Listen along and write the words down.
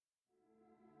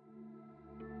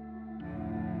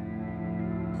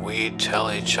We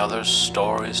tell each other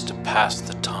stories to pass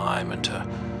the time and to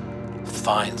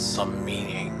find some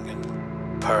meaning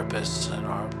and purpose in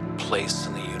our place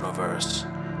in the universe.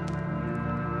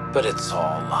 But it's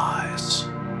all lies.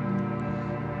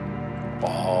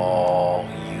 All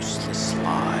useless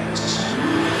lies.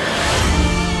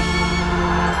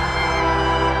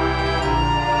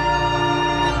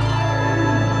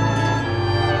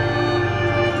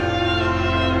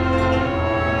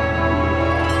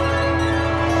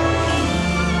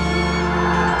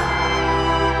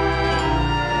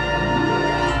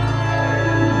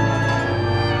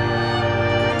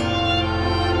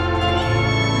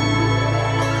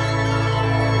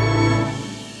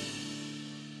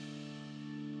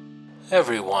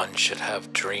 Everyone should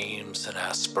have dreams and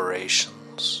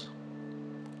aspirations.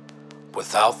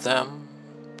 Without them,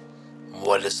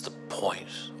 what is the point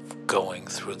of going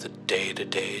through the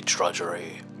day-to-day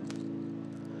drudgery?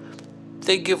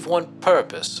 They give one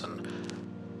purpose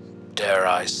and, dare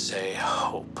I say,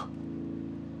 hope.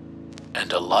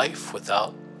 And a life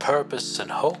without purpose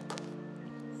and hope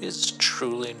is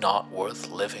truly not worth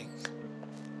living.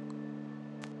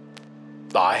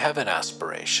 I have an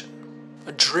aspiration,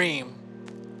 a dream,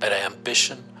 an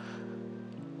ambition.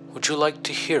 Would you like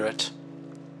to hear it?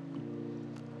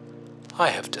 I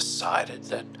have decided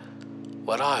that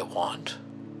what I want,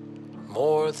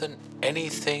 more than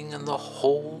anything in the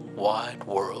whole wide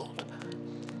world,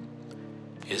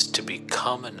 is to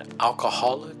become an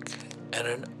alcoholic and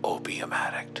an opium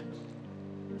addict.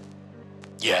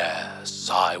 Yes,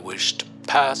 I wish to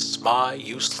pass my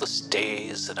useless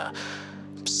days in a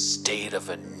state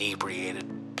of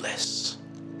inebriated bliss.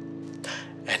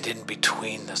 And in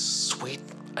between the sweet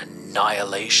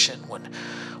annihilation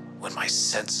when my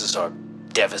senses are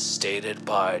devastated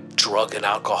by drug and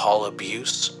alcohol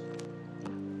abuse,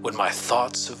 when my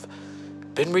thoughts have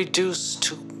been reduced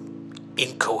to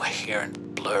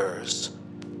incoherent blurs,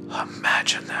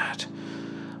 imagine that.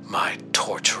 My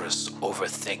torturous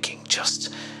overthinking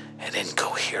just an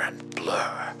incoherent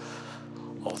blur.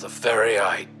 Oh, the very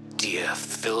idea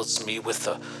fills me with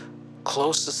the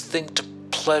closest thing to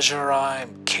pleasure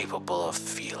I'm capable of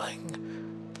feeling.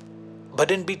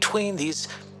 But in between these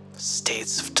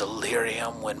states of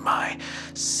delirium, when my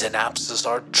synapses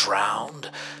are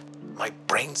drowned, my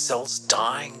brain cells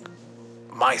dying,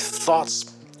 my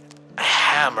thoughts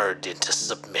hammered into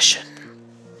submission,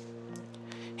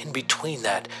 in between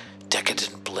that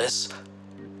decadent bliss,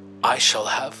 I shall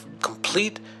have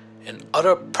complete and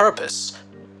utter purpose,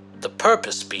 the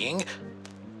purpose being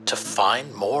to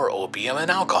find more opium and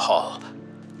alcohol.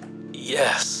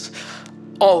 Yes,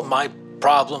 all my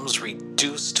problems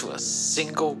reduced to a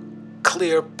single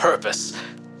clear purpose: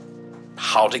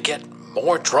 how to get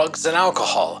more drugs and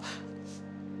alcohol.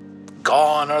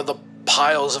 Gone are the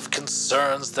piles of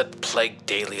concerns that plague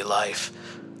daily life.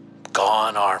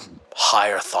 Gone are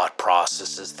higher thought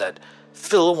processes that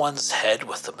fill one's head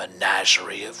with a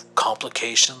menagerie of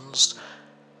complications.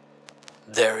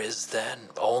 There is then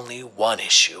only one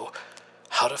issue: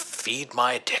 how to feed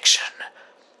my addiction.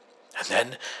 And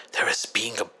then there is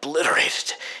being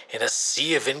obliterated in a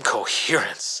sea of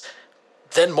incoherence.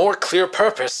 Then more clear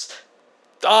purpose.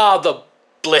 Ah, the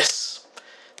bliss!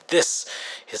 This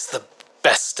is the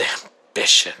best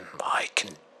ambition I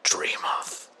can dream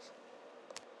of.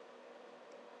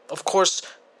 Of course,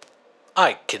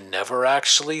 I can never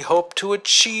actually hope to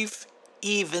achieve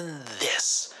even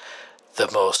this, the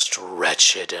most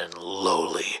wretched and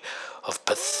lowly of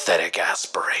pathetic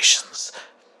aspirations.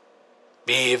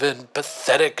 Even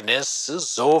patheticness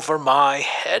is over my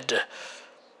head.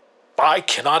 I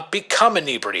cannot become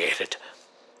inebriated.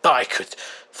 I could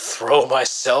throw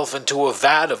myself into a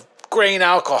vat of grain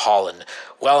alcohol, and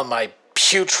while my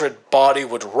putrid body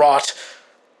would rot,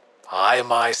 I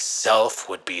myself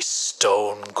would be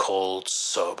stone cold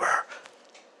sober.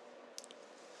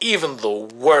 Even the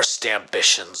worst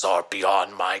ambitions are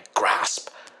beyond my grasp.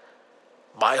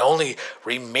 My only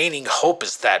remaining hope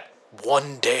is that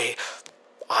one day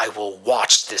I will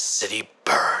watch this city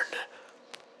burn.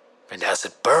 And as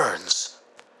it burns,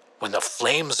 when the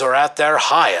flames are at their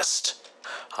highest,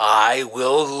 I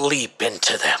will leap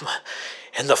into them,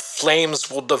 and the flames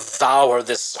will devour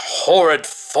this horrid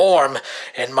form,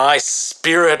 and my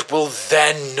spirit will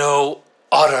then know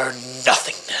utter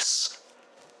nothingness.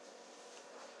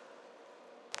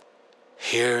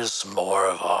 Here's more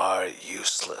of our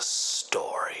useless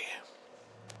story.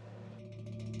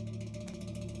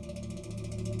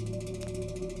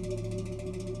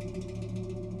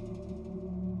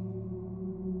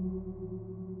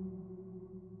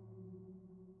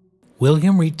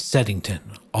 William reached Seddington,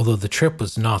 although the trip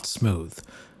was not smooth.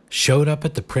 showed up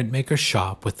at the printmaker's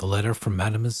shop with the letter from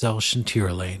Mademoiselle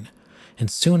Chantirlane, and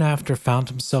soon after found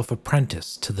himself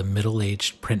apprenticed to the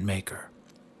middle-aged printmaker.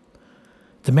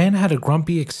 The man had a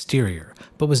grumpy exterior,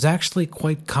 but was actually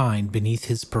quite kind beneath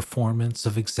his performance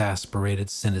of exasperated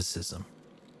cynicism.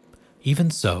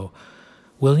 Even so,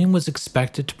 William was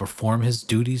expected to perform his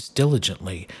duties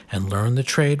diligently and learn the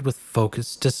trade with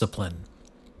focused discipline.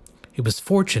 He was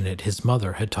fortunate his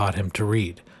mother had taught him to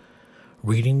read.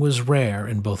 Reading was rare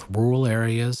in both rural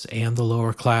areas and the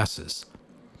lower classes.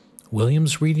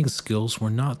 William's reading skills were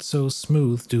not so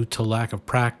smooth due to lack of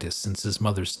practice since his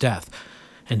mother's death,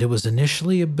 and it was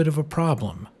initially a bit of a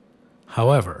problem.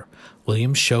 However,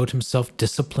 William showed himself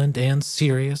disciplined and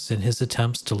serious in his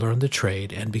attempts to learn the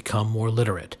trade and become more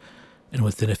literate, and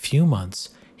within a few months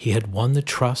he had won the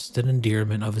trust and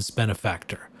endearment of his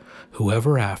benefactor, who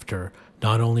ever after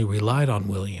not only relied on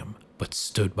William, but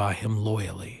stood by him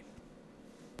loyally.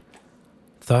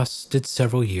 Thus did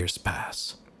several years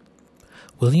pass.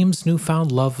 William's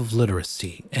newfound love of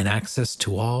literacy and access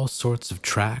to all sorts of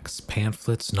tracts,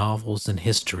 pamphlets, novels, and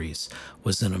histories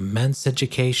was an immense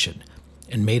education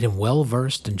and made him well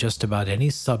versed in just about any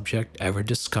subject ever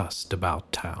discussed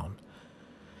about town.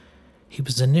 He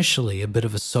was initially a bit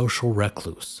of a social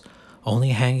recluse, only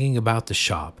hanging about the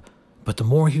shop, but the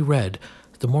more he read,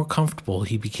 the more comfortable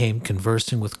he became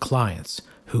conversing with clients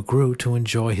who grew to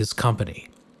enjoy his company.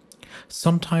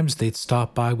 Sometimes they'd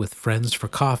stop by with friends for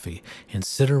coffee and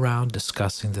sit around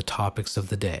discussing the topics of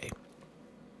the day.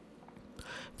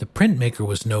 The printmaker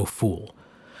was no fool.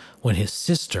 When his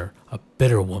sister, a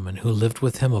bitter woman who lived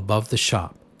with him above the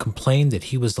shop, complained that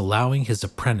he was allowing his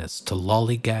apprentice to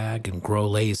lollygag and grow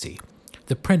lazy,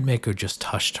 the printmaker just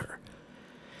hushed her.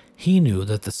 He knew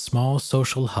that the small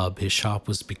social hub his shop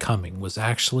was becoming was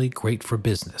actually great for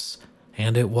business,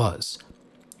 and it was.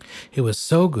 It was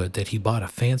so good that he bought a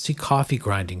fancy coffee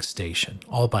grinding station,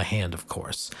 all by hand of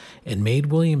course, and made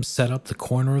William set up the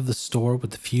corner of the store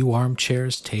with a few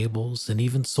armchairs, tables, and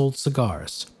even sold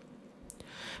cigars.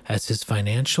 As his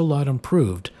financial lot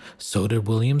improved, so did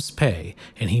William's pay,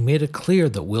 and he made it clear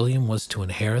that William was to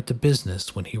inherit the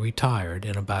business when he retired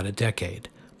in about a decade.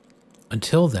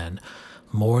 Until then,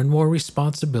 more and more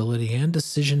responsibility and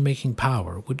decision-making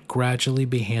power would gradually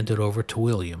be handed over to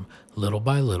William, little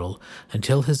by little,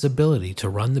 until his ability to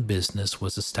run the business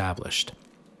was established.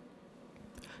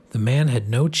 The man had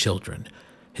no children,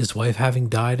 his wife having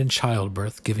died in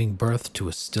childbirth, giving birth to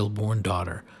a stillborn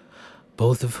daughter,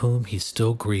 both of whom he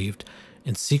still grieved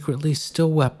and secretly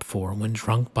still wept for when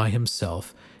drunk by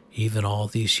himself, even all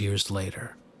these years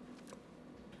later.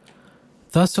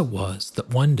 Thus it was that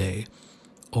one day,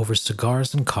 over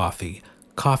cigars and coffee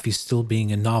still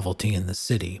being a novelty in the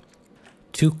city,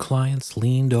 two clients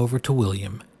leaned over to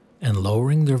William and,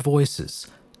 lowering their voices,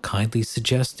 kindly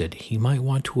suggested he might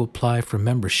want to apply for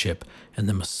membership in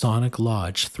the Masonic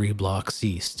Lodge 3 blocks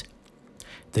east.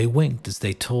 They winked as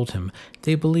they told him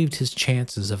they believed his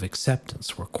chances of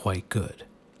acceptance were quite good.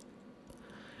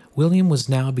 William was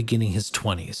now beginning his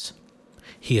 20s.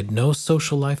 He had no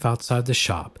social life outside the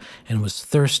shop and was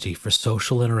thirsty for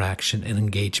social interaction and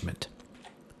engagement.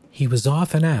 He was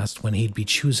often asked when he'd be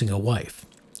choosing a wife,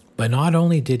 but not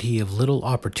only did he have little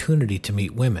opportunity to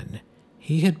meet women,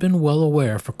 he had been well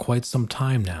aware for quite some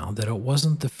time now that it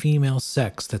wasn't the female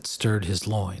sex that stirred his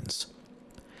loins.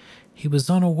 He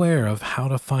was unaware of how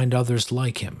to find others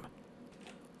like him.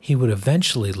 He would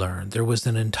eventually learn there was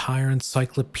an entire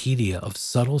encyclopedia of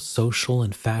subtle social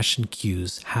and fashion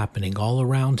cues happening all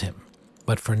around him,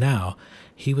 but for now,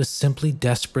 he was simply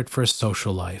desperate for a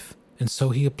social life, and so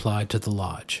he applied to the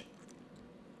lodge.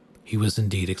 He was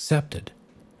indeed accepted.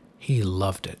 He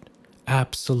loved it,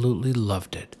 absolutely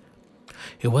loved it.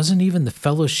 It wasn't even the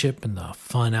fellowship and the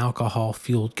fun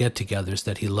alcohol-fueled get-togethers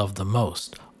that he loved the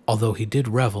most, although he did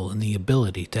revel in the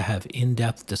ability to have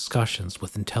in-depth discussions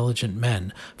with intelligent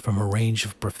men from a range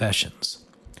of professions.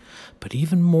 But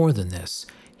even more than this,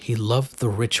 he loved the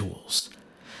rituals.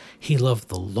 He loved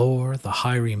the lore, the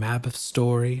Hiram Abiff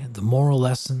story, the moral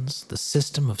lessons, the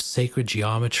system of sacred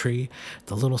geometry,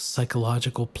 the little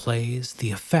psychological plays,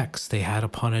 the effects they had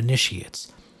upon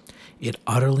initiates. It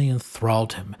utterly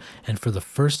enthralled him, and for the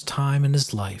first time in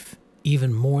his life,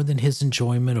 even more than his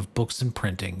enjoyment of books and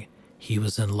printing, he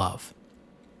was in love.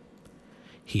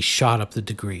 He shot up the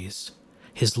degrees.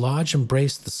 His lodge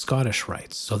embraced the Scottish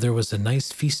rites, so there was a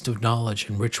nice feast of knowledge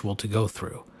and ritual to go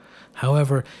through.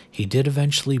 However, he did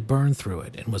eventually burn through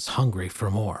it and was hungry for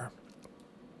more.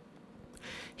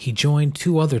 He joined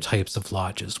 2 other types of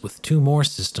lodges with 2 more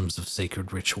systems of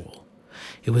sacred ritual.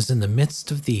 It was in the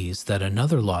midst of these that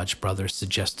another lodge brother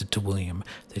suggested to William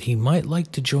that he might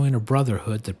like to join a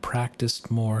brotherhood that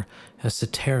practiced more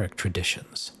esoteric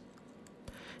traditions.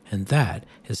 And that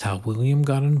is how William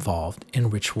got involved in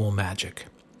ritual magic.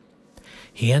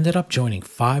 He ended up joining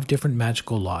 5 different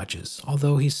magical lodges,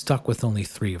 although he stuck with only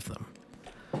 3 of them.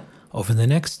 Over the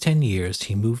next 10 years,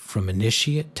 he moved from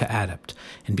initiate to adept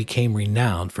and became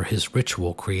renowned for his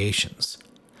ritual creations.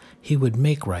 He would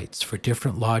make rites for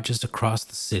different lodges across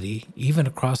the city, even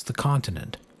across the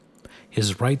continent.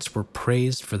 His rites were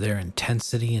praised for their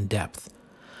intensity and depth,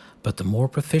 but the more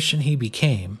proficient he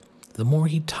became, the more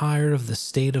he tired of the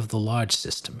state of the lodge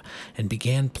system and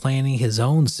began planning his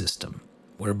own system,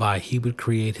 whereby he would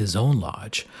create his own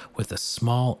lodge with a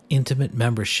small, intimate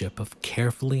membership of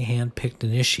carefully hand-picked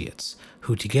initiates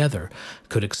who together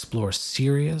could explore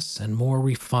serious and more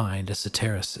refined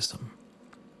esotericism.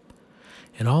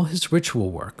 In all his ritual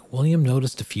work, William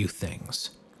noticed a few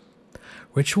things.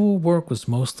 Ritual work was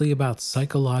mostly about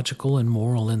psychological and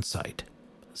moral insight.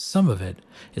 Some of it,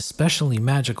 especially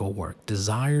magical work,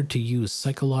 desired to use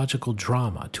psychological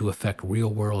drama to effect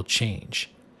real-world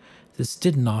change. This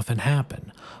didn't often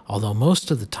happen, although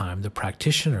most of the time the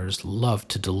practitioners loved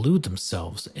to delude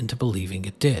themselves into believing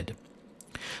it did.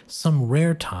 Some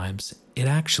rare times it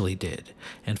actually did,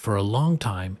 and for a long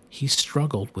time he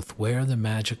struggled with where the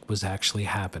magic was actually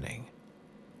happening.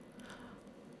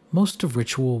 Most of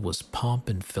ritual was pomp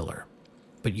and filler,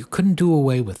 but you couldn't do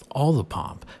away with all the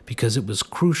pomp because it was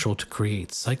crucial to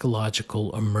create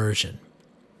psychological immersion.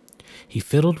 He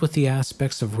fiddled with the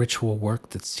aspects of ritual work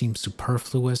that seemed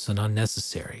superfluous and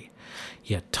unnecessary,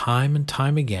 yet time and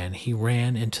time again he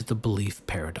ran into the belief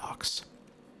paradox.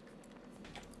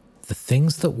 The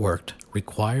things that worked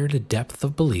required a depth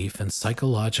of belief and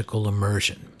psychological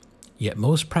immersion, yet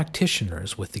most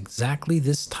practitioners with exactly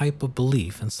this type of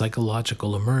belief and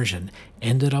psychological immersion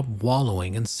ended up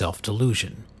wallowing in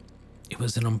self-delusion. It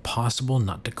was an impossible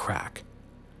nut to crack.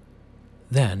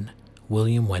 Then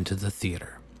William went to the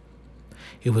theater.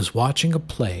 It was watching a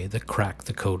play that cracked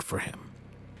the code for him.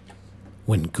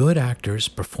 When good actors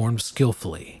performed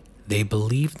skillfully, they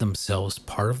believed themselves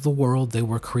part of the world they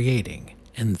were creating,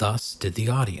 and thus did the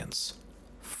audience.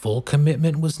 Full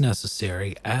commitment was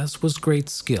necessary, as was great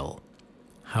skill.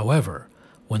 However,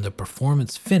 when the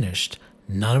performance finished,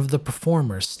 none of the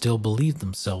performers still believed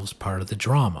themselves part of the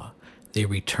drama. They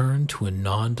returned to a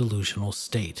non-delusional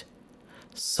state.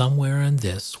 Somewhere in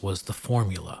this was the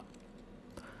formula.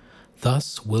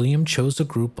 Thus, William chose a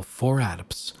group of 4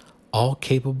 adepts, all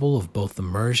capable of both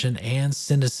immersion and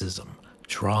cynicism,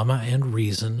 drama and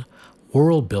reason,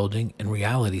 world building and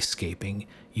reality-scaping,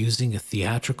 using a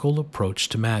theatrical approach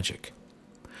to magic.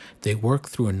 They worked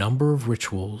through a number of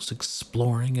rituals,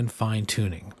 exploring and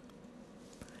fine-tuning.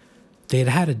 They had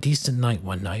had a decent night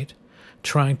one night,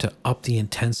 trying to up the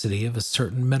intensity of a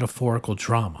certain metaphorical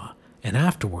drama, and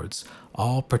afterwards,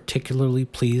 all particularly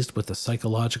pleased with the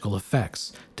psychological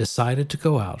effects, decided to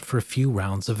go out for a few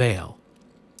rounds of ale.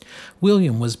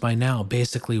 William was by now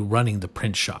basically running the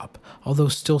print shop, although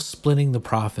still splitting the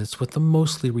profits with the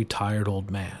mostly retired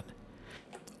old man.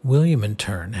 William, in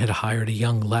turn, had hired a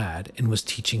young lad and was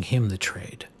teaching him the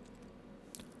trade.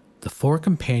 The 4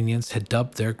 companions had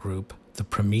dubbed their group the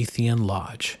Promethean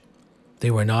Lodge. They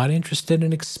were not interested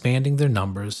in expanding their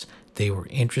numbers, they were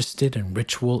interested in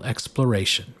ritual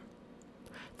exploration.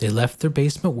 They left their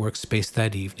basement workspace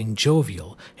that evening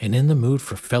jovial and in the mood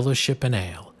for fellowship and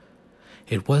ale.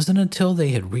 It wasn't until they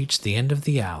had reached the end of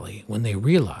the alley when they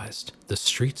realized the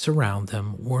streets around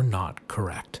them were not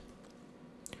correct.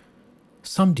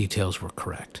 Some details were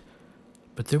correct,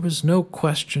 but there was no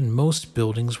question most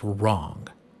buildings were wrong.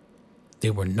 They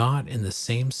were not in the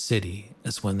same city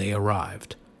as when they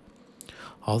arrived.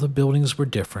 All the buildings were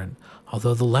different,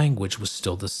 although the language was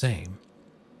still the same.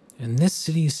 And this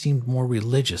city seemed more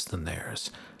religious than theirs.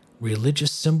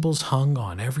 Religious symbols hung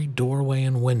on every doorway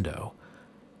and window.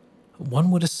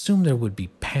 One would assume there would be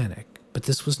panic, but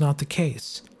this was not the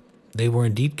case. They were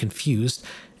indeed confused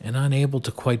and unable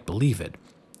to quite believe it,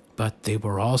 but they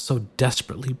were also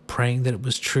desperately praying that it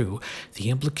was true. The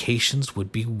implications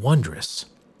would be wondrous.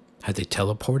 Had they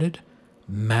teleported?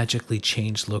 Magically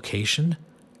changed location?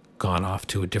 Gone off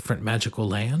to a different magical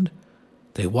land?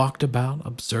 They walked about,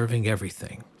 observing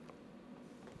everything.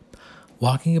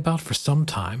 Walking about for some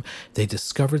time, they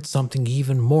discovered something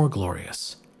even more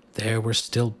glorious. There were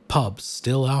still pubs,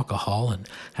 still alcohol, and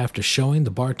after showing the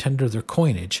bartender their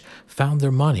coinage, found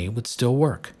their money would still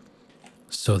work.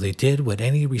 So they did what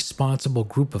any responsible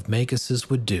group of maguses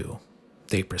would do.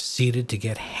 They proceeded to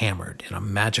get hammered in a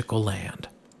magical land.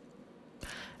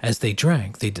 As they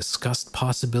drank, they discussed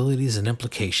possibilities and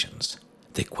implications.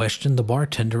 They questioned the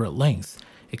bartender at length,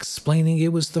 explaining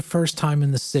it was the first time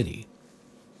in the city.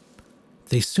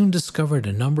 They soon discovered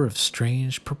a number of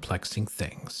strange, perplexing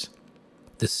things.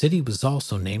 The city was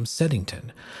also named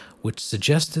Seddington, which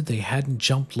suggested they hadn't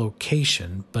jumped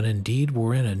location, but indeed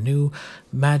were in a new,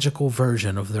 magical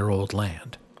version of their old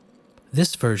land.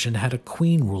 This version had a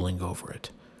queen ruling over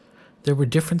it. There were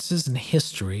differences in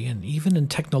history and even in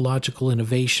technological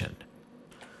innovation.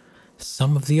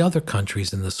 Some of the other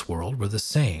countries in this world were the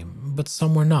same, but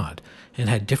some were not, and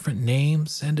had different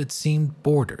names and, it seemed,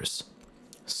 borders.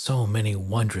 So many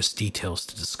wondrous details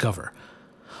to discover.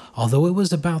 Although it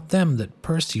was about them that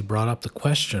Percy brought up the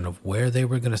question of where they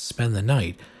were going to spend the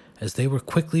night, as they were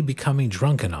quickly becoming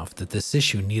drunk enough that this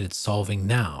issue needed solving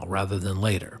now rather than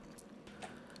later.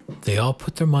 They all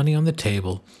put their money on the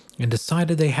table and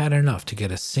decided they had enough to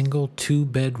get a single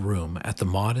 2-bed room at the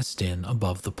modest inn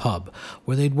above the pub,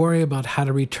 where they'd worry about how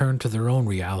to return to their own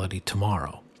reality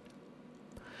tomorrow.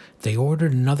 They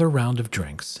ordered another round of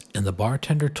drinks, and the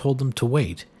bartender told them to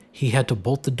wait. He had to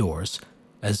bolt the doors,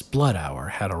 as blood hour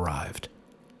had arrived.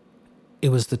 It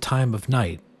was the time of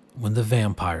night when the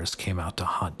vampires came out to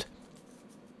hunt.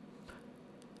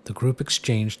 The group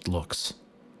exchanged looks.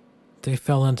 They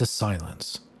fell into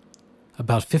silence.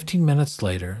 About 15 minutes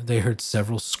later, they heard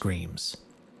several screams.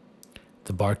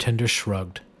 The bartender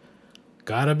shrugged.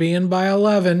 "Gotta be in by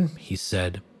 11, he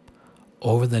said.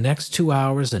 Over the next 2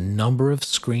 hours, a number of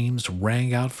screams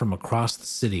rang out from across the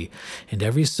city, and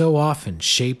every so often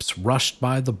shapes rushed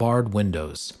by the barred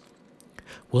windows.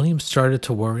 William started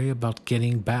to worry about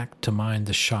getting back to mind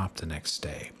the shop the next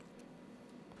day.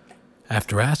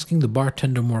 After asking the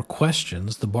bartender more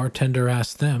questions, the bartender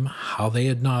asked them how they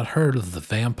had not heard of the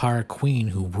vampire queen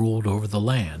who ruled over the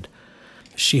land.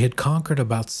 She had conquered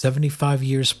about 75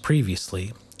 years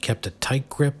previously, kept a tight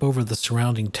grip over the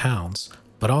surrounding towns,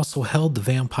 but also held the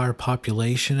vampire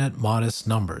population at modest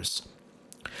numbers.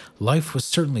 Life was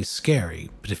certainly scary,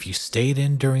 but if you stayed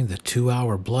in during the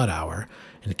 2-hour blood hour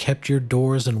and kept your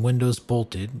doors and windows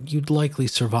bolted, you'd likely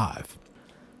survive.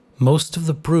 Most of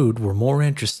the brood were more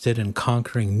interested in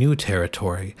conquering new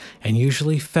territory and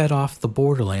usually fed off the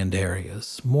borderland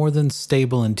areas more than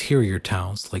stable interior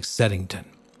towns like Seddington.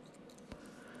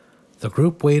 The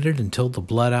group waited until the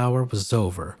blood hour was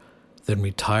over, then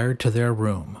retired to their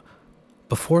room.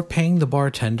 Before paying the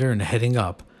bartender and heading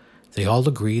up, they all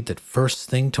agreed that first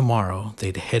thing tomorrow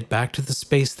they'd head back to the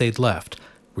space they'd left,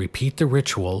 repeat the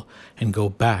ritual, and go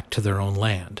back to their own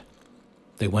land.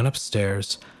 They went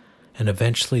upstairs and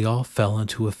eventually all fell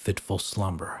into a fitful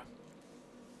slumber.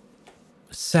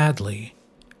 Sadly,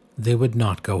 they would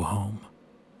not go home.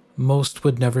 Most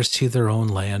would never see their own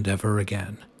land ever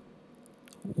again.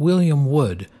 William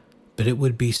would, but it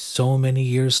would be so many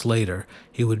years later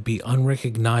it would be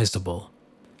unrecognizable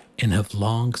and have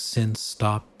long since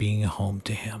stopped being a home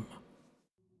to him.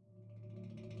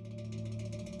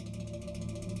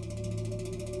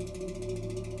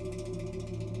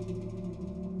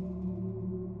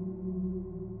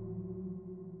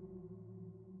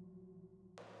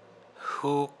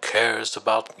 Who cares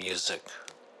about music?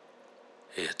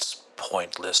 It's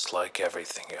pointless like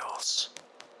everything else.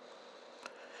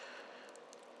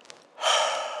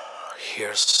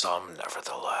 Here's some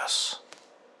nevertheless.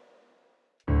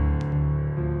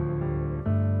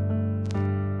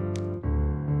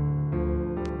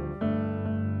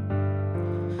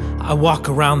 I walk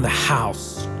around the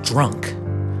house drunk.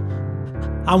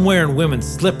 I'm wearing women's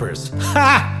slippers.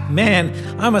 Ha!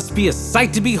 Man, I must be a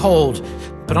sight to behold,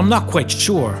 but I'm not quite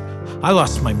sure. I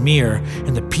lost my mirror,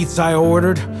 and the pizza I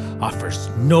ordered offers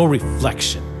no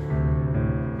reflection.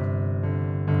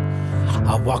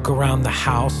 I walk around the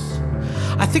house.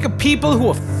 I think of people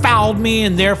who have fouled me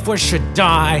and therefore should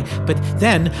die, but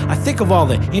then I think of all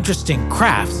the interesting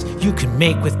crafts you can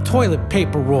make with toilet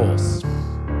paper rolls.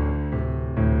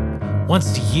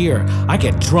 Once a year, I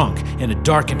get drunk in a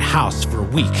darkened house for a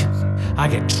week. I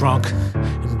get drunk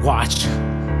and watch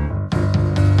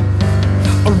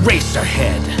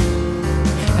Eraserhead,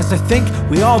 as I think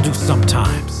we all do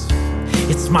sometimes.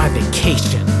 It's my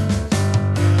vacation.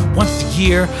 Once a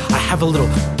year, I have a little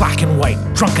black and white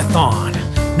drunkathon.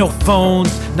 No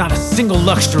phones, not a single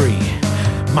luxury.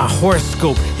 My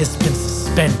horoscope has been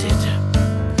suspended.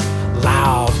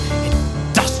 Loud,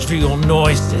 industrial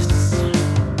noises.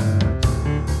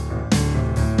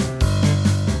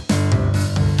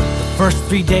 The first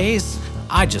 3 days,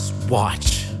 I just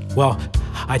watch. Well,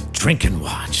 I drink and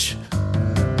watch.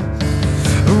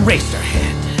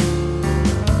 Eraserhead.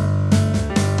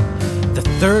 The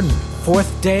third and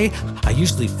fourth day, I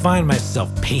usually find myself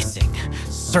pacing,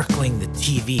 circling the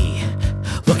TV,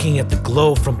 looking at the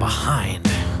glow from behind.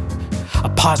 a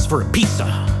pause for a pizza.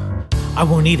 I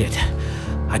won't eat it.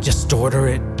 I just order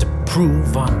it to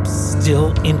prove I'm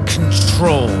still in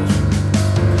control.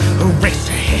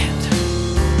 Eraserhead.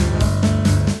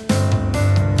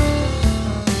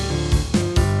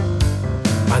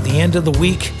 By the end of the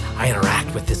week, I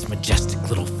interact with this majestic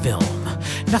little film.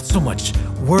 Not so much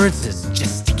words as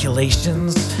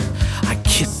gesticulations. I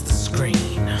kiss the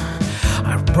screen.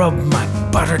 I rub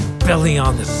my buttered belly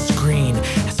on the screen,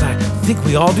 as I think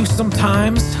we all do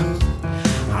sometimes.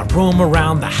 I roam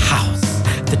around the house,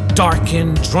 the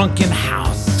darkened, drunken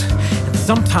house. And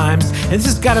sometimes, and this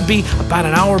has gotta be about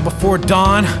an hour before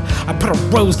dawn, I put a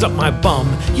rose up my bum.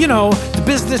 You know, the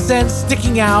business end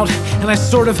sticking out, and I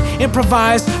sort of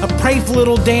improvise a playful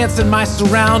little dance in my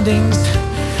surroundings.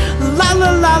 La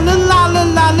la la la la la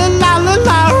la la la la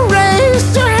la,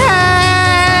 raise your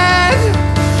head.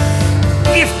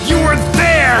 If you were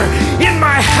there in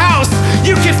my house,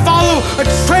 you could follow a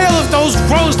trail of those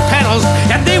rose petals,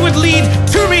 and they would lead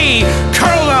to me,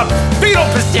 curled up, fetal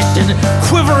position,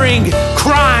 quivering,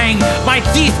 crying, my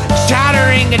teeth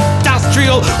chattering,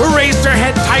 industrial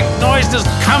Eraserhead type noises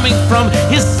coming from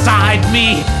inside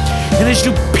me. And as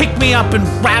you pick me up and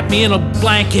wrap me in a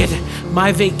blanket,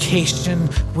 my vacation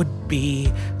would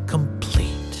be complete.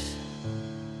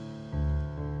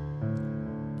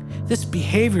 This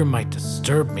behavior might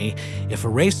disturb me if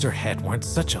Eraserhead weren't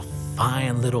such a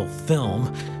fine little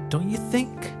film, don't you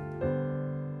think?